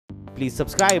please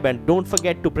subscribe and don't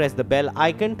forget to press the bell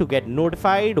icon to get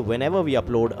notified whenever we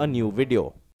upload a new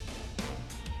video.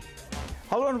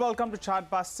 Hello and welcome to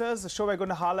Chartbusters, the show we're going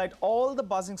to highlight all the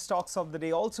buzzing stocks of the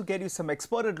day, also get you some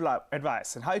expert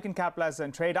advice on how you can capitalize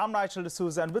and trade. I'm Nigel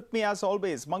D'Souza, and with me as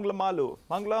always, Mangalam Malu.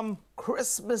 Mangalam,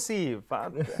 Christmas Eve.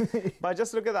 But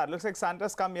just look at that. Looks like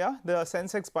Santa's come here. The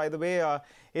Sensex, by the way,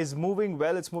 is moving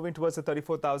well. It's moving towards the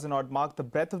 34,000 odd mark. The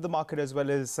breadth of the market as well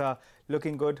is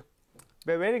looking good.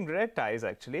 We're wearing red ties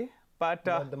actually. But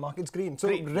the market's green. So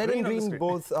red and green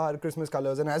both are Christmas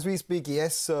colors. And as we speak,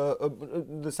 yes,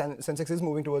 the Sensex is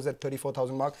moving towards that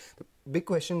 34,000 mark. The big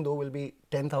question, though, will be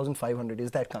 10,500. Is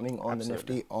that coming on Absolutely.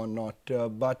 The Nifty or not?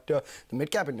 But the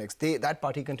mid-cap index, that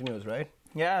party continues, right?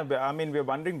 Yeah, I mean, we're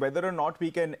wondering whether or not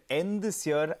we can end this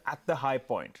year at the high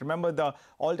point. Remember, the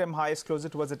all-time high is closer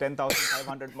towards the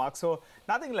 10,500 mark. So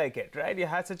nothing like it, right? You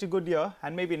had such a good year,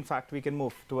 and maybe, in fact, we can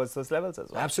move towards those levels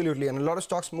as well. Absolutely. And a lot of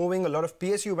stocks moving, a lot of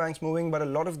PSU banks moving, but a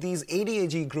lot of these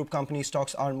ADAG group company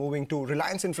stocks are moving to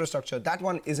Reliance Infrastructure. That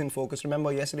one is in focus.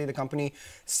 Remember, yesterday the company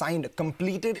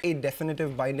completed a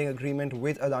definitive binding agreement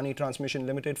with Adani Transmission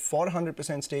Limited for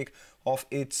 100% stake of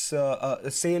its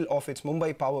sale of its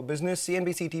Mumbai power business.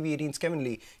 CNBC-TV18's Kevin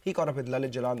Lee, he caught up with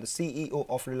Lalit Jalan, the CEO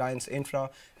of Reliance Infra,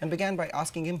 and began by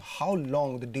asking him how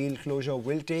long the deal closure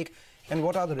will take and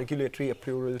what are the regulatory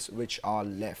approvals which are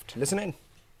left. Listen in.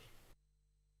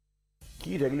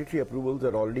 Key regulatory approvals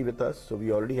are already with us. So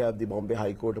we already have the Bombay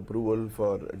High Court approval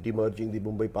for demerging the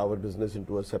Mumbai power business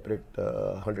into a separate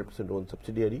 100% owned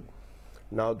subsidiary.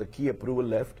 Now the key approval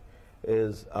left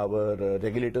is our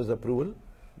regulators' approval,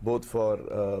 both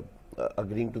for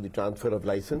agreeing to the transfer of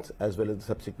license as well as the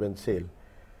subsequent sale,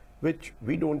 which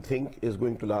we don't think is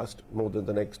going to last more than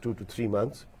the next 2 to 3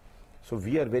 months. So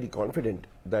we are very confident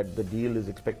that the deal is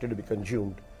expected to be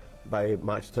consumed by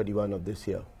March 31 of this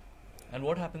year. And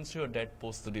what happens to your debt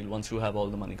post the deal once you have all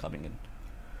the money coming in?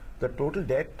 The total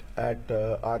debt at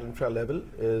our infra level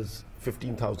is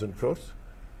 15,000 crores,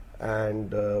 and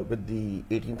with the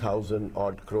 18,000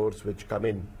 odd crores which come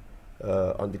in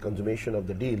on the consummation of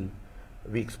the deal,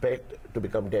 we expect to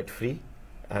become debt-free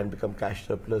and become cash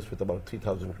surplus with about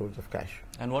 3,000 crores of cash.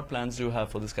 And what plans do you have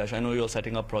for this cash? I know you're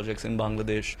setting up projects in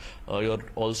Bangladesh. You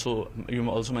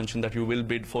also mentioned that you will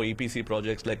bid for EPC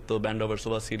projects like the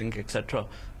Bandra-Versova Sea Link, etc.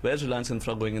 Where's Reliance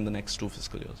Infra going in the next 2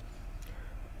 fiscal years?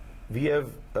 We have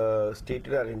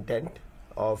stated our intent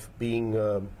of being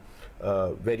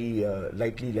very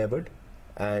lightly levered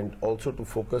and also to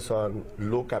focus on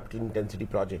low capital intensity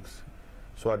projects.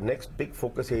 So our next big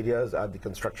focus areas are the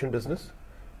construction business.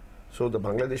 So the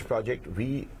Bangladesh project,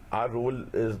 our role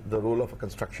is the role of a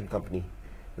construction company,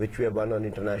 which we have won on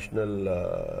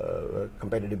international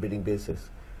competitive bidding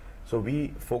basis. So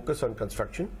we focus on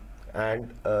construction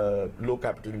and low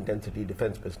capital intensity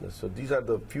defense business. So these are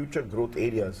the future growth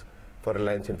areas for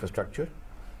Reliance Infrastructure.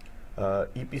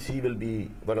 EPC will be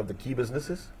one of the key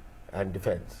businesses, and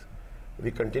defense.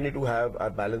 We continue to have our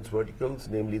balanced verticals,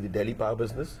 namely the Delhi power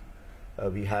business.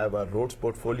 We have our roads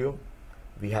portfolio,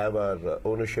 we have our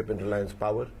ownership in Reliance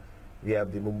Power, we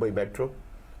have the Mumbai Metro,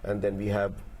 and then we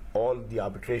have all the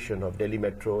arbitration of Delhi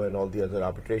Metro and all the other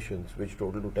arbitrations, which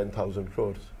total to 10,000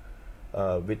 crores,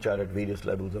 which are at various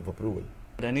levels of approval.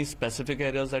 Any specific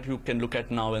areas that you can look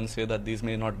at now and say that these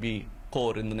may not be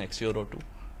core in the next year or two?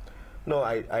 No,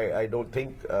 I don't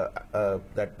think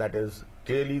that is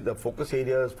clearly the focus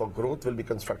areas for growth will be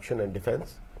construction and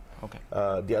defense. Okay.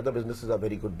 The other businesses are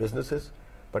very good businesses,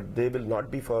 but they will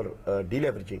not be for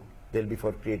deleveraging. They'll be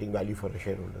for creating value for the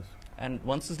shareholders. And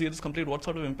once this deal is complete, what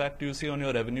sort of impact do you see on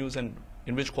your revenues, and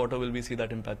in which quarter will we see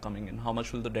that impact coming in? How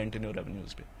much will the dent in your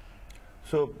revenues be?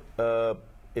 So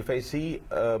if I see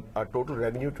our total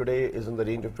revenue today is in the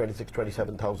range of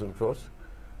 27,000 crores.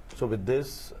 So with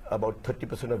this, about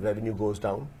 30% of revenue goes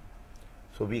down.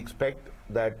 So we expect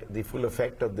that the full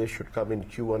effect of this should come in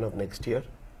Q1 of next year.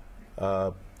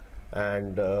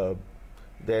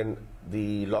 Then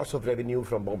the loss of revenue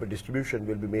from Bombay distribution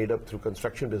will be made up through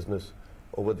construction business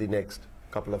over the next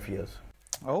couple of years.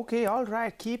 Okay, all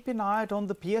right. Keep an eye out on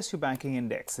the PSU banking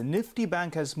index. The Nifty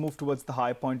Bank has moved towards the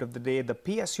high point of the day. The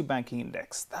PSU banking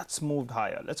index, that's moved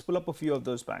higher. Let's pull up a few of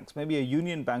those banks. Maybe a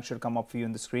Union Bank should come up for you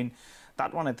on the screen.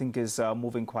 That one, I think, is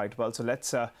moving quite well. So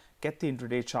let's get the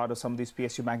intraday chart of some of these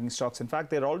PSU banking stocks. In fact,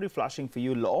 they're already flashing for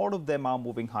you. A lot of them are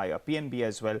moving higher. PNB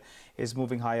as well is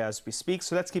moving higher as we speak.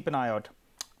 So let's keep an eye out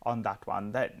on that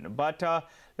one then. But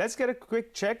let's get a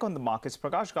quick check on the markets.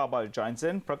 Prakash Gabal joins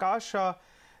in. Prakash,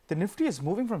 the Nifty is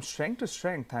moving from strength to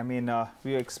strength. I mean,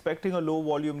 we are expecting a low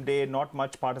volume day, not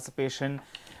much participation.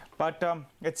 But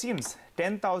it seems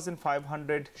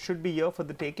 10,500 should be here for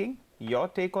the taking. your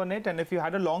take on it, and if you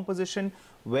had a long position,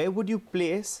 where would you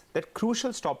place that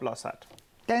crucial stop loss at?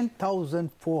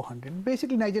 10,400.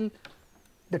 Basically, Nigel,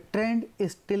 the trend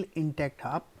is still intact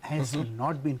up, has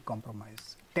not been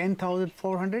compromised.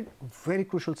 10,400, very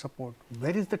crucial support.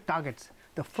 Where is the targets?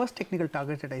 The first technical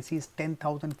target that I see is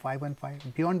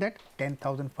 10,515. Beyond that,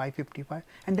 10,555,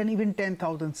 and then even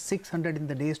 10,600 in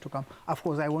the days to come. Of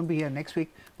course, I won't be here next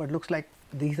week, but looks like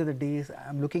these are the days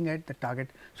I'm looking at the target.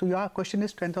 So your question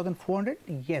is 10,400?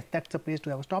 Yes, that's the place to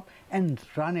have a stop and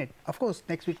run it. Of course,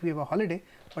 next week we have a holiday,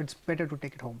 but it's better to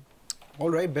take it home. All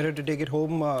right, better to take it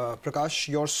home. Prakash,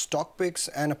 your stock picks,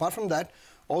 and apart from that,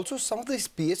 also some of these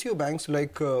PSU banks,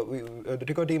 like the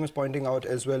ticker team is pointing out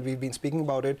as well, we've been speaking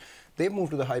about it, they've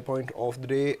moved to the high point of the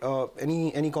day.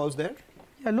 Any calls there?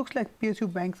 Yeah, looks like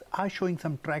PSU banks are showing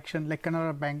some traction, like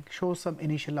Canara Bank shows some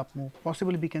initial up move.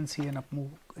 Possibly we can see an up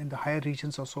move in the higher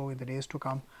regions or so in the days to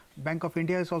come. Bank of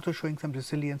India is also showing some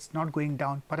resilience, not going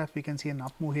down. Perhaps we can see an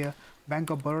up move here. Bank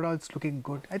of Baroda is looking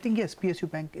good. I think, yes, PSU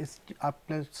Bank is up,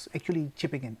 actually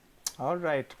chipping in. All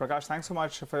right, Prakash, thanks so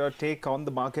much for your take on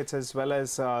the markets, as well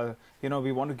as,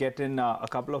 we want to get in a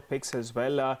couple of picks as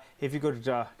well. If you could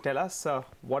tell us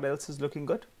what else is looking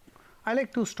good? I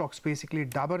like two stocks basically.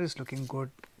 Dabur is looking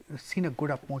good. Seen a good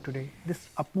up move today. This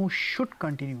up move should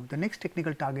continue. The next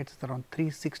technical target is around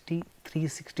 360,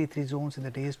 363 zones in the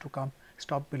days to come.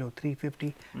 Stop below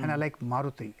 350. And I like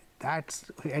Maruti. That's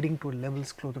heading to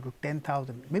levels closer to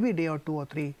 10,000. Maybe a day or two or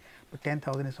three, but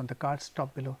 10,000 is on the card.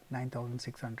 Stop below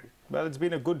 9,600. Well, it's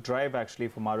been a good drive actually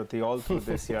for Maruti all through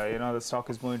this year. The stock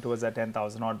is moving towards that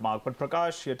 10,000 odd mark. But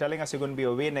Prakash, you're telling us you're going to be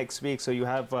away next week, so you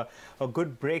have a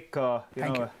good break.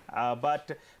 Thank you.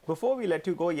 But before we let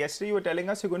you go, yesterday you were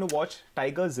telling us you're going to watch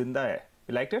Tiger Zinda Hai.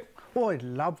 You liked it? Oh, I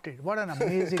loved it. What an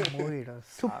amazing movie. It was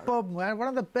superb. One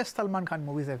of the best Salman Khan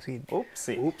movies I've seen.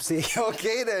 Oopsie. Oopsie.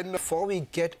 Okay, then before we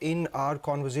get in our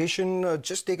conversation,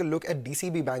 just take a look at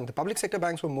DCB Bank. The public sector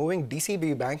banks were moving.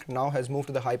 DCB Bank now has moved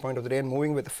to the high point of the day and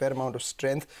moving with a fair amount of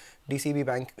strength. DCB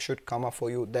Bank should come up for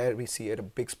you. There we see a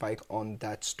big spike on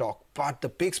that stock. But the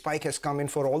big spike has come in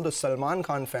for all the Salman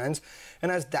Khan fans. And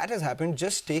as that has happened,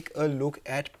 just take a look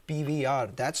at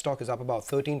PVR. That stock is up about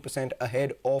 13%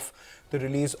 ahead of the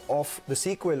release of the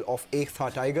sequel of Ek Tha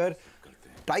Tiger.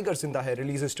 Tiger Zinda Hai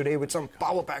releases today with some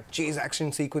power-packed chase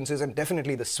action sequences and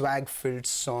definitely the swag-filled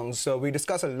songs. We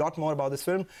discuss a lot more about this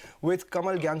film with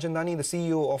Kamal Gyanchandani, the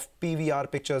CEO of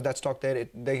PVR Pictures. That stock there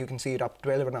you can see it up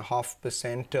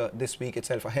 12.5% this week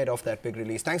itself, ahead of that big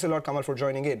release. Thanks a lot, Kamal, for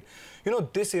joining in.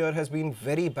 This year has been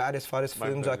very bad as far as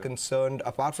films are concerned.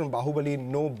 Apart from Bahubali,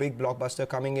 no big blockbuster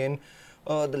coming in.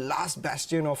 The last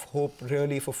bastion of hope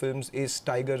really for films is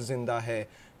Tiger Zinda Hai.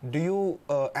 Do you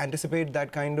anticipate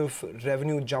that kind of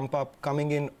revenue jump up coming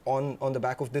in on the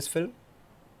back of this film?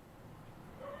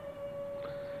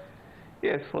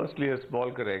 Yes, firstly, a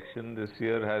small correction. This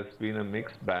year has been a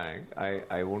mixed bag.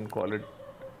 I won't call it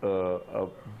a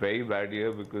very bad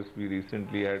year because we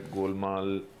recently had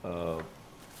Golmaal,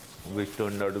 which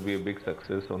turned out to be a big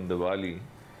success on Diwali.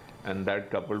 And that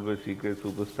coupled with Secret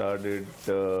Superstar did,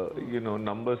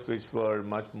 numbers which were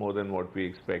much more than what we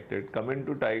expected. Coming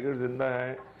to Tiger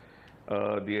Zinda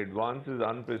Hai, the advance is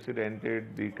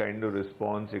unprecedented. The kind of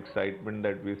response, excitement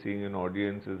that we're seeing in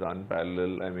audience is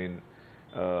unparalleled. I mean,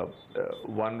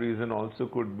 one reason also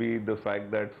could be the fact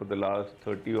that for the last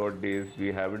 30 odd days,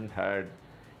 we haven't had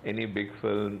any big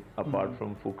film apart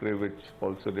from Fukre, which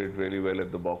also did really well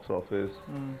at the box office.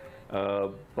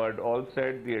 But all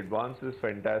said, the advance is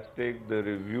fantastic. The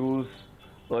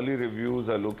early reviews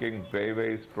are looking very,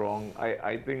 very strong.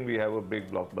 I think we have a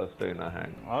big blockbuster in our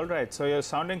hand. All right, so you're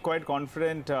sounding quite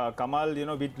confident, Kamal.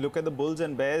 We look at the Bulls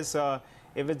and Bears.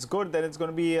 If it's good, then it's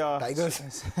going to be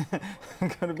Tigers.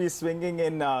 going to be swinging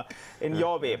in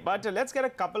your way. But let's get a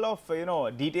couple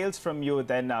of details from you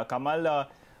then, Kamal.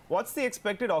 What's the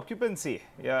expected occupancy?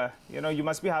 Yeah, you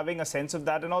must be having a sense of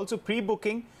that, and also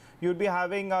pre-booking. You'd be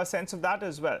having a sense of that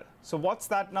as well. So what's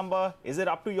that number? Is it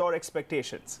up to your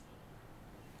expectations?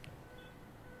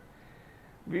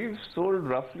 We've sold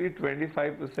roughly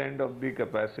 25% of the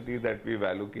capacity that we've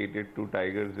allocated to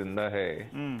Tiger Zinda Hai.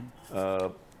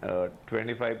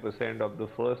 25% of the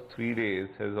first 3 days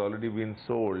has already been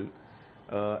sold.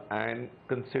 And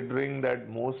considering that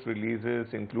most releases,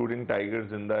 including Tiger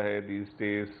Zinda Hai these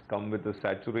days, come with a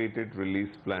saturated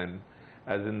release plan,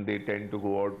 as in they tend to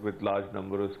go out with large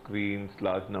number of screens,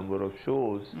 large number of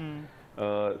shows.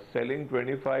 Selling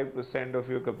 25% of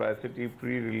your capacity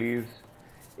pre-release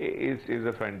is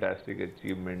a fantastic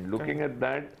achievement. Looking at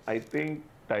that, I think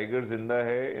Tiger Zinda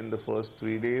Hai in the first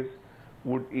 3 days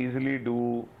would easily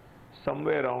do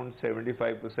somewhere around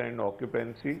 75%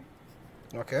 occupancy.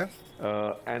 Okay.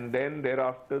 And then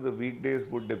thereafter, the weekdays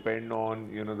would depend on,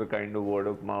 you know, the kind of word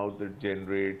of mouth it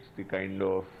generates, the kind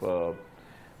of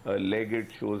leg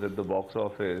it shows at the box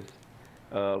office.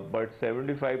 But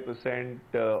 75%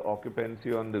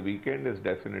 occupancy on the weekend is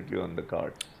definitely on the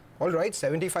cards. All right,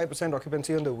 75%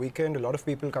 occupancy on the weekend, a lot of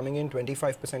people coming in,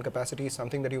 25% capacity,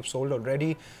 something that you've sold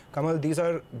already. Kamal, these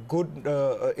are good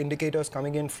indicators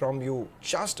coming in from you.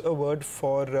 Just a word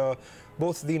for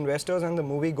both the investors and the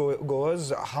movie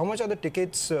goers. How much are the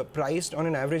tickets priced on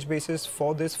an average basis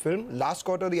for this film? Last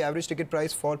quarter, the average ticket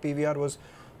price for PVR was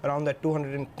around that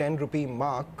 210 rupee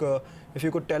mark. If you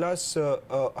could tell us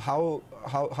how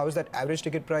is that average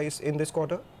ticket price in this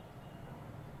quarter?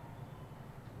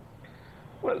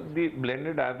 Well, the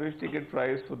blended average ticket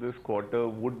price for this quarter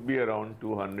would be around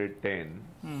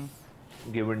 210,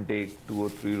 give and take 2 or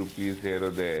 3 rupees here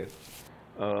or there.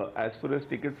 As far as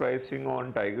ticket pricing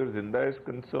on Tiger Zinda is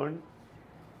concerned,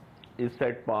 it's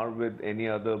at par with any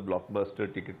other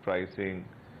blockbuster ticket pricing.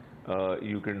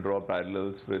 You can draw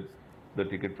parallels with the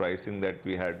ticket pricing that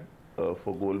we had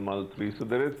for Golmaal 3. So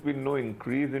there has been no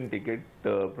increase in ticket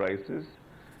prices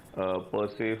per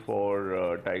se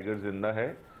for Tiger Zinda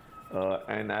Hai.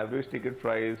 And average ticket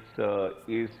price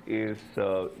is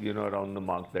you know, around the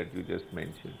mark that you just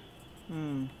mentioned.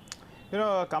 You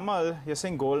know, Kamal, you're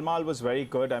saying Golmaal was very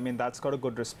good. I mean, that's got a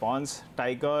good response.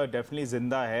 Tiger definitely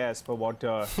zinda hai as per what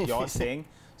you're saying.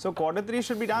 So quarter 3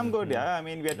 should be damn good, yeah? I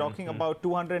mean, we are talking about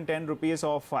 210 rupees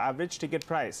of average ticket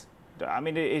price. I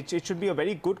mean, it should be a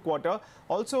very good quarter.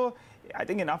 Also, I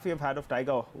think enough we have had of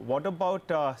Tiger. What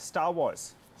about Star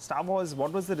Wars? Star Wars,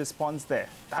 what was the response there?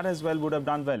 That as well would have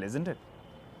done well, isn't it?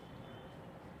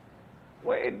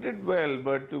 Well, it did well,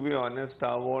 but to be honest,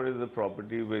 Star Wars is a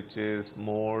property which is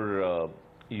more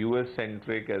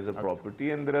US-centric as a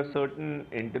property, and there are certain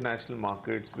international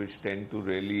markets which tend to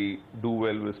really do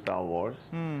well with Star Wars.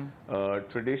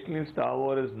 Traditionally, Star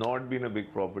Wars has not been a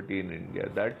big property in India.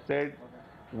 That said,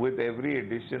 with every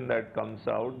edition that comes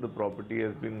out, the property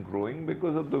has been growing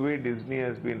because of the way Disney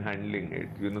has been handling it.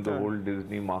 You know, the whole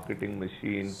Disney marketing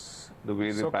machine, the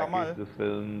way they package the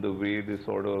film, the way they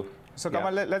sort of... So,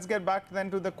 Kamal, let's get back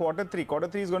then to the quarter 3. Quarter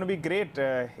 3 is going to be great,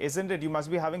 isn't it? You must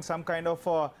be having some kind of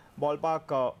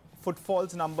ballpark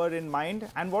footfalls number in mind.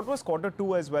 And what was quarter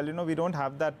 2 as well? You know, we don't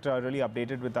have that really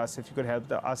updated with us. If you could help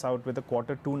us out with the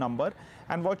quarter 2 number.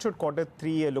 And what should quarter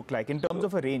 3 look like in terms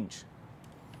of a range?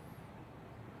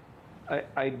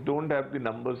 I don't have the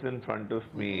numbers in front of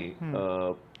me.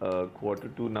 Quarter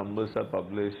 2 numbers are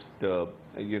published,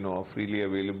 you know, freely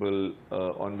available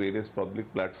on various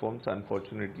public platforms.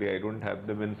 Unfortunately, I don't have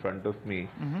them in front of me.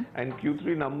 And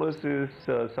Q3 numbers is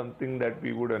something that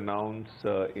we would announce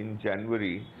in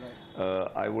January.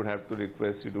 I would have to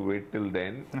request you to wait till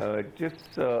then.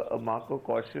 Just a mark of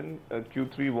caution,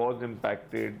 Q3 was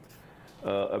impacted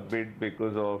a bit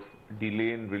because of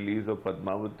delay in release of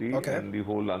Padmavati and the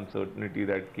whole uncertainty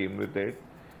that came with it.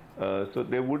 So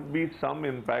there would be some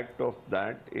impact of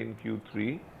that in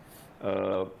Q3.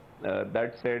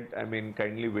 That said, I mean,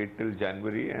 kindly wait till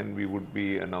January and we would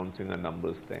be announcing our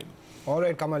numbers then. All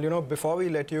right, Kamal, you know, before we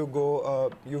let you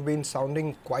go, you've been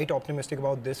sounding quite optimistic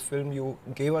about this film. You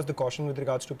gave us the caution with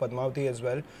regards to Padmavati as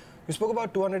well. You spoke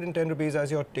about 210 rupees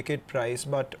as your ticket price,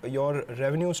 but your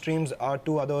revenue streams are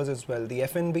 2 others as well, the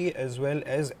F&B as well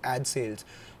as ad sales.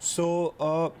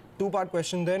 So, two-part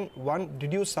question then. One,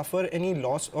 did you suffer any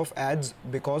loss of ads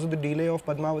because of the delay of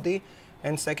Padmavati?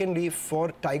 And secondly,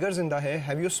 for Tiger Zinda Hai,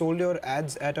 have you sold your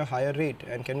ads at a higher rate?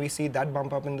 And can we see that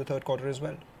bump up in the 3rd quarter as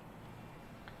well?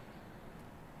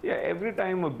 Yeah, every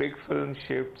time a big film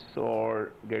shifts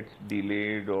or gets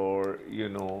delayed or, you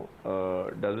know,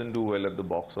 doesn't do well at the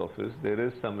box office, there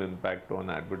is some impact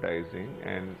on advertising,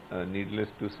 and needless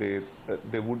to say,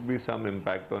 there would be some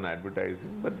impact on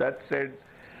advertising. But that said,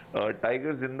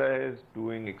 Tiger Zinda Hai is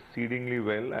doing exceedingly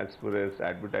well as far as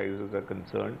advertisers are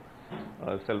concerned.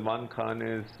 Salman Khan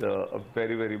is a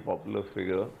very, very popular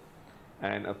figure,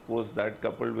 and of course that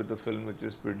coupled with the film which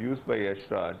is produced by Yash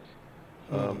Raj,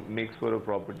 makes for a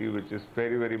property which is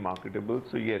very, very marketable.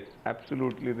 So yes,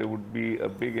 absolutely there would be a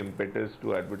big impetus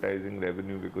to advertising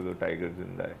revenue because of Tiger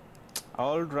Zinda Hai.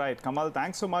 All right, Kamal,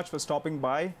 thanks so much for stopping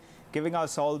by, giving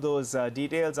us all those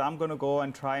details. I'm going to go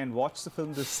and try and watch the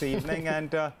film this evening,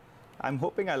 and I'm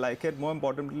hoping I like it. More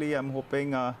importantly, I'm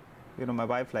hoping you know, my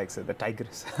wife likes it, the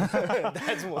tigress.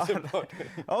 That's most important.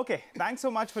 Okay, thanks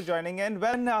so much for joining in.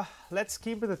 Well, let's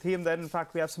keep with the theme then. In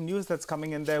fact, we have some news that's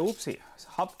coming in there. Oopsie.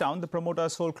 Uptown, the promoter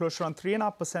sold closer on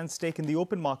 3.5% stake in the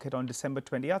open market on December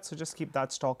 20th. So just keep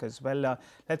that stock as well.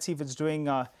 Let's see if it's doing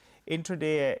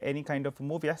intraday any kind of a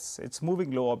move. Yes, it's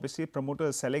moving low. Obviously, promoter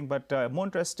is selling. But more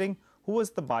interesting, who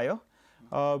was the buyer?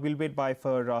 We'll wait by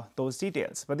for those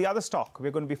details. But the other stock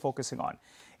we're going to be focusing on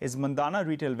is Mandana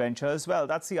Retail Ventures. Well,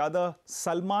 that's the other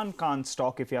Salman Khan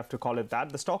stock, if you have to call it that.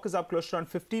 The stock is up close to around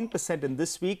 15% in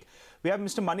this week. We have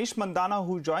Mr. Manish Mandana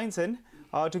who joins in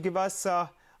to give us a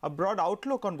broad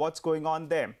outlook on what's going on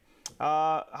there.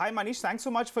 Hi, Manish. Thanks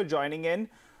so much for joining in.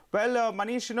 Well,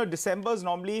 Manish, you know, December is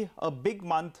normally a big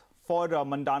month for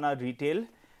Mandana Retail.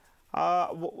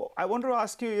 I want to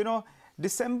ask you, you know,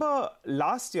 December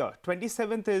last year,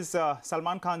 27th is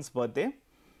Salman Khan's birthday.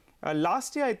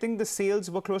 Last year, I think the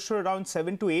sales were close to around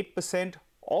 7 to 8%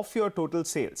 of your total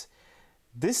sales.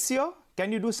 This year,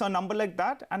 can you do some number like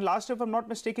that? And last year, if I'm not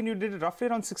mistaken, you did roughly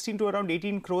around 16 to around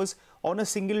 18 crores on a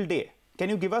single day. Can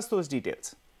you give us those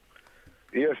details?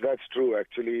 Yes, that's true.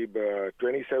 Actually,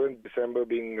 27th December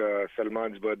being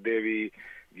Salman's birthday, we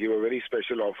give a very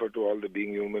special offer to all the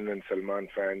Being Human and Salman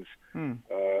fans.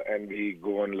 And we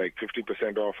go on like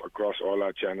 50% off across all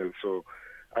our channels. So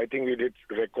I think we did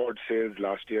record sales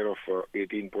last year of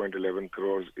 18.11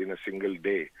 crores in a single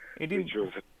day,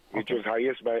 which was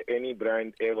highest by any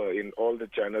brand ever in all the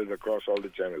channels, across all the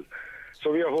channels.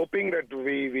 So we are hoping that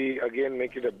we again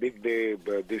make it a big day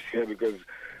this year, because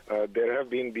there have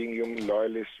been Being Human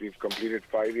loyalists. We've completed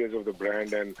 5 years of the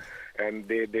brand, and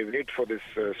they wait for this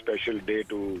special day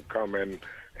to come, and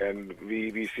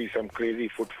we see some crazy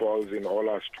footfalls in all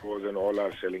our stores and all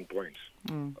our selling points.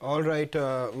 All right,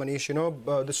 Manish, you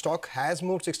know, the stock has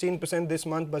moved 16% this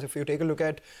month, but if you take a look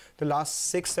at the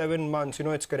last 6-7 months, you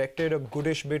know, it's corrected a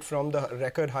goodish bit from the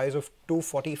record highs of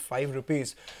 245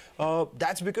 rupees.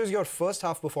 That's because your first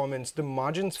half performance, the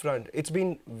margins front, it's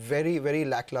been very, very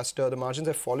lackluster. The margins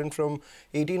have fallen from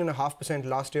 18.5%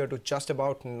 last year to just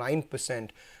about 9%.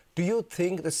 Do you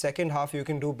think the second half you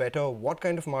can do better? What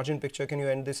kind of margin picture can you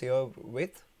end this year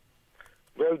with?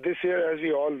 Well, this year, as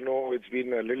we all know, it's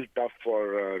been a little tough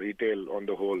for retail on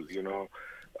the whole. You know,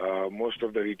 most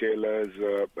of the retailers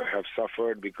have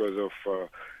suffered because of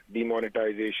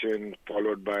demonetization,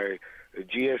 followed by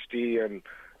GST, and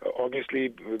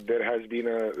obviously there has been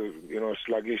a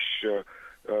sluggish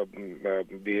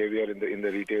behavior in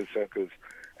the retail circles.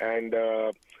 And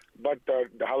but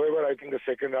however, I think the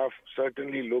second half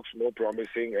certainly looks more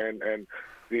promising, and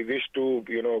we wish to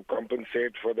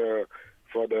compensate for the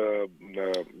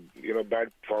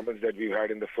bad performance that we've had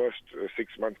in the first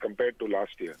 6 months compared to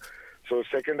last year. So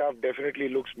second half definitely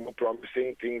looks more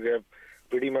promising. Things have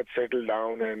pretty much settled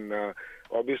down, and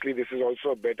obviously this is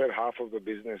also a better half of the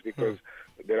business, because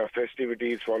there are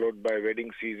festivities followed by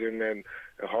wedding season and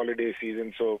holiday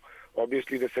season. So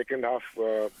obviously the second half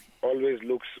always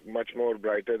looks much more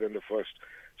brighter than the first.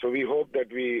 So we hope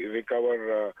that we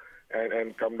recover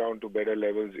and come down to better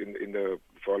levels in the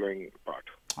following part.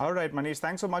 All right, Manish,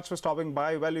 thanks so much for stopping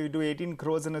by. Well, you do 18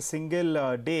 crores in a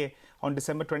single day on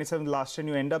December 27th last year, and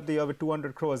you end up the year with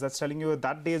 200 crores. That's telling you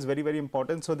that day is very, very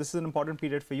important. So this is an important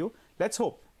period for you. Let's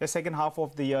hope the second half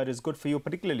of the year is good for you,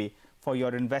 particularly for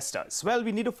your investors. Well,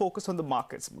 we need to focus on the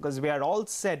markets, because we are all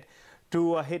set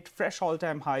to hit fresh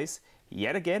all-time highs.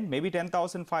 Yet again, maybe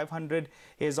 10,500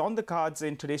 is on the cards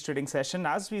in today's trading session.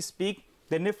 As we speak,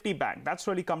 the Nifty Bank, that's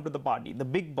really come to the party. The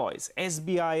big boys,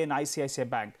 SBI and ICICI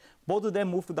Bank, both of them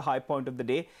moved to the high point of the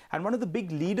day. And one of the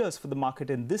big leaders for the market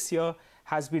in this year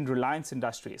has been Reliance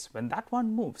Industries. When that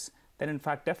one moves, then in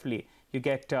fact, definitely you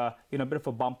get a bit of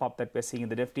a bump up that we're seeing in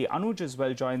the Nifty. Anuj as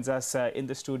well joins us in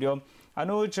the studio.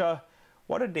 Anuj,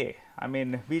 what a day. I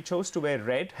mean, we chose to wear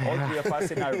red, all three of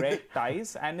us in our red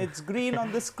ties, and it's green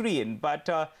on the screen. But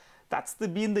that's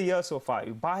been the year so far.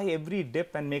 You buy every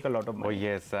dip and make a lot of money. Oh,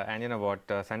 yes. And you know what?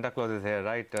 Santa Claus is here,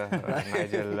 right,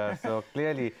 Nigel? So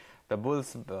clearly, the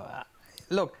bulls...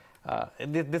 look,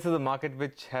 this is a market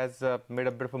which has made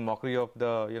a bit of a mockery of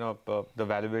the, the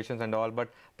valuations and all, but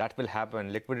that will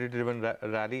happen. Liquidity-driven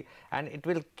rally, and it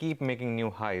will keep making new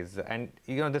highs. And,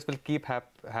 this will keep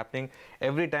happening.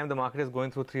 Every time the market is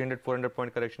going through 300,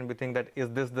 400-point correction, we think that, is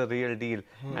this the real deal?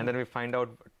 And then we find out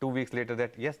 2 weeks later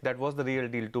that, yes, that was the real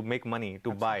deal, to make money,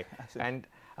 to buy.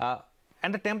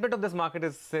 And the template of this market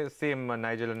is same,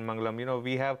 Nigel and Mangalam.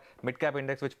 We have mid-cap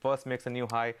index, which first makes a new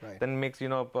high, then makes,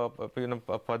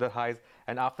 further highs.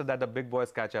 And after that, the big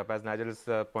boys catch up, as Nigel is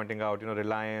pointing out,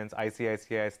 Reliance,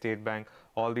 ICICI, State Bank,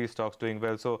 all these stocks doing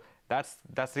well. So that's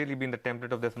really been the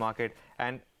template of this market.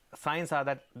 And signs are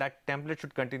that template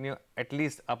should continue at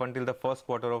least up until the first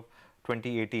quarter of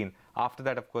 2018. After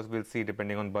that, of course, we'll see,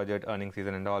 depending on budget, earnings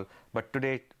season and all. But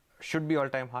today should be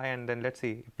all-time high, and then let's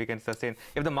see if we can sustain.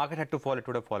 If the market had to fall, it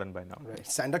would have fallen by now. Right.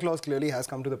 Santa Claus clearly has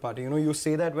come to the party. You know, you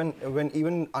say that when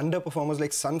even underperformers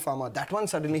like Sun Pharma, that one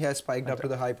suddenly has spiked up to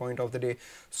the high point of the day.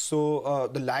 So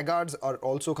the laggards are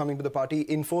also coming to the party.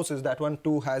 Infosys, that one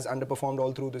too has underperformed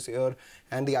all through this year,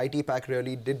 and the IT pack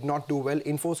really did not do well.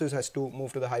 Infosys has to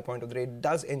move to the high point of the day. It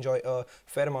does enjoy a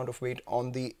fair amount of weight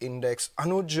on the index.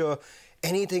 Anuj,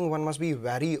 anything one must be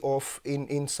wary of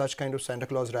in such kind of Santa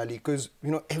Claus rally, because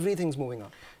you know everything's moving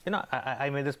up. You know, I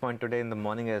made this point today in the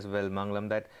morning as well, Mangalam,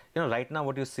 that you know right now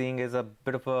what you're seeing is a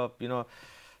bit of a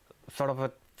sort of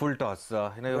a full toss.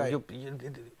 You know,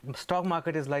 right. Stock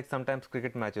market is like sometimes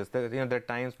cricket matches. There are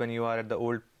times when you are at the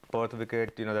old Perth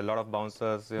wicket, you know, there are a lot of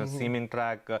bouncers, you know, seaming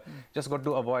track. Just got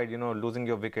to avoid, you know, losing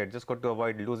your wicket. Just got to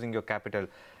avoid losing your capital.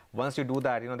 Once you do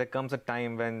that, you know, there comes a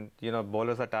time when, you know,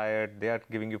 bowlers are tired, they are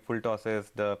giving you full tosses,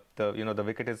 the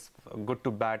wicket is good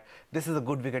to bat. This is a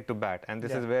good wicket to bat, and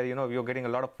this is where, you know, you're getting a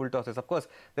lot of full tosses. Of course,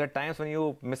 there are times when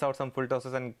you miss out some full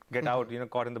tosses and get out, you know,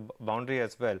 caught in the boundary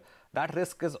as well. That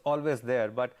risk is always there,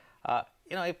 but,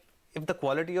 you know, if the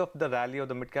quality of the rally or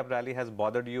the mid-cap rally has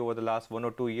bothered you over the last 1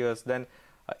 or 2 years, then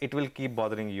it will keep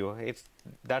bothering you.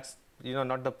 That's you know,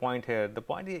 not the point here. The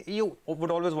point is you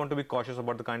would always want to be cautious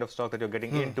about the kind of stock that you're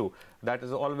getting into. That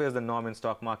is always the norm in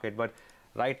stock market. But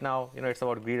right now, you know, it's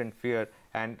about greed and fear,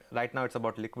 and right now it's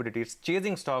about liquidity. It's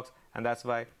chasing stocks, and that's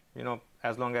why, you know,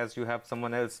 as long as you have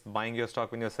someone else buying your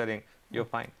stock when you're selling, you're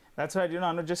fine. That's right, you know,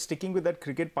 Anu, just sticking with that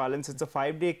cricket parlance, it's a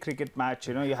 5-day cricket match,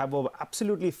 you know, you have an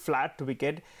absolutely flat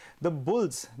wicket. The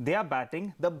Bulls, they are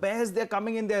batting. The Bears, they're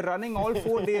coming in, they're running all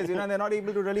 4 days, you know, and they're not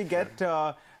able to really get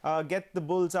the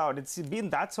Bulls out. It's been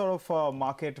that sort of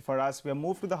market for us. We have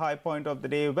moved to the high point of the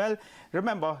day. Well,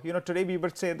 remember, you know, today we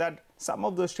would say that some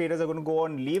of those traders are going to go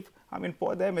on leave. I mean,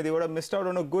 poor them, they would have missed out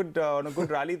on a good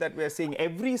rally that we are seeing.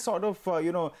 Every sort of,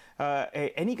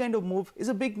 any kind of move is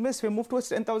a big miss. We moved towards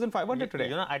 10,500 today.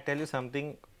 You know, I tell you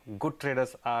something, good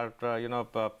traders are,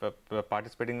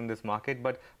 participating in this market,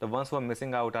 but the ones who are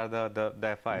missing out are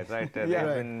the FIs, right?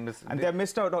 And they have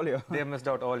missed out all year. They have missed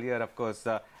out all year, of course.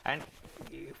 And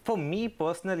for me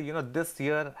personally, you know, this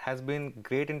year has been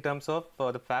great in terms of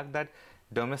the fact that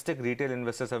domestic retail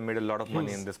investors have made a lot of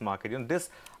money in this market. You know, this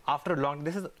after a long,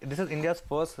 this is India's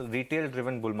first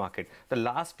retail-driven bull market. The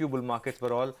last few bull markets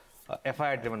were all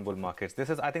FII-driven bull markets. This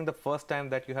is, I think, the first time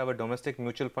that you have a domestic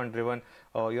mutual fund-driven,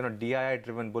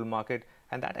 DII-driven bull market,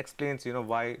 and that explains, you know,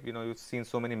 why, you know, you've seen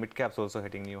so many mid-caps also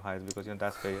hitting new highs, because, you know,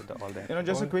 that's where all that. You know,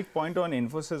 just a quick point on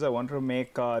Infosys I want to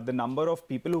make. The number of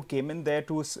people who came in there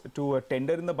to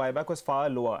tender in the buyback was far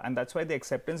lower, and that's why the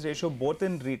acceptance ratio, both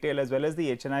in retail as well as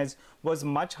the HNIs, was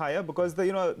much higher, because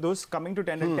those coming to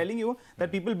tender telling you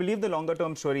that people believe the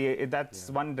longer-term story. That's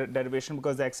one derivation,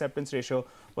 because the acceptance ratio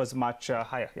was much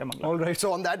higher. Yeah, all right.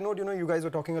 So on that note, you know, you guys were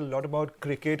talking a lot about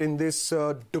cricket in this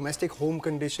domestic home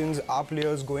conditions. Our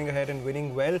players going ahead and winning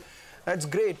well. That's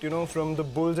great, you know, from the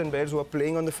Bulls and Bears who are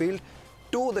playing on the field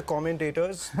to the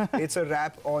commentators. It's a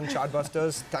wrap on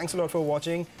Chartbusters. Thanks a lot for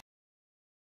watching.